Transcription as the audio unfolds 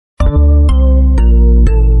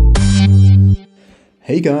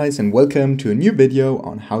Hey guys, and welcome to a new video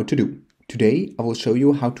on how to do. Today I will show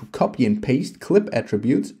you how to copy and paste clip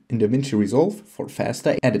attributes in DaVinci Resolve for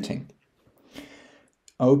faster editing.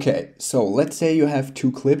 Okay, so let's say you have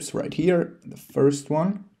two clips right here, the first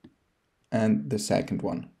one and the second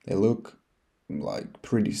one. They look like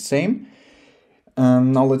pretty same.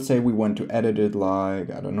 Now let's say we want to edit it like,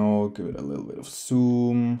 I don't know, give it a little bit of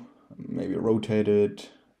zoom, maybe rotate it,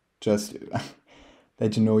 just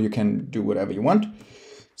that you know you can do whatever you want.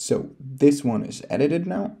 So this one is edited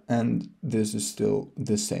now, and this is still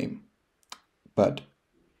the same. But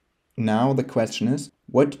now the question is,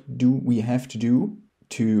 what do we have to do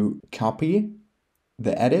to copy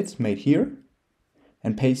the edits made here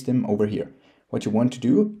and paste them over here? What you want to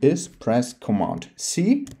do is press Command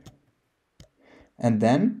C and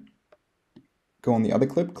then go on the other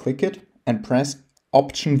clip, click it, and press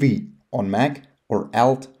Option V on Mac or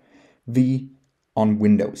Alt V on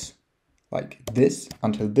Windows. Like this,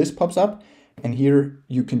 until this pops up, and here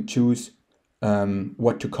you can choose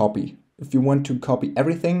what to copy. If you want to copy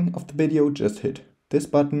everything of the video, just hit this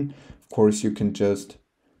button. Of course, you can just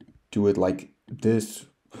do it like this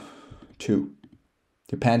too.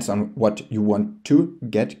 Depends on what you want to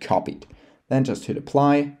get copied. Then just hit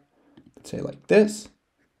apply, let's say like this,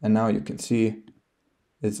 and now you can see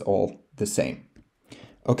it's all the same.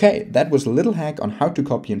 Okay, that was a little hack on how to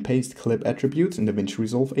copy and paste clip attributes in DaVinci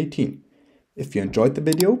Resolve 18. If you enjoyed the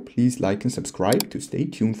video, please like and subscribe to stay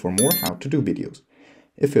tuned for more how to do videos.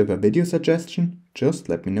 If you have a video suggestion, just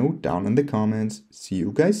let me know down in the comments. See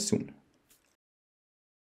you guys soon.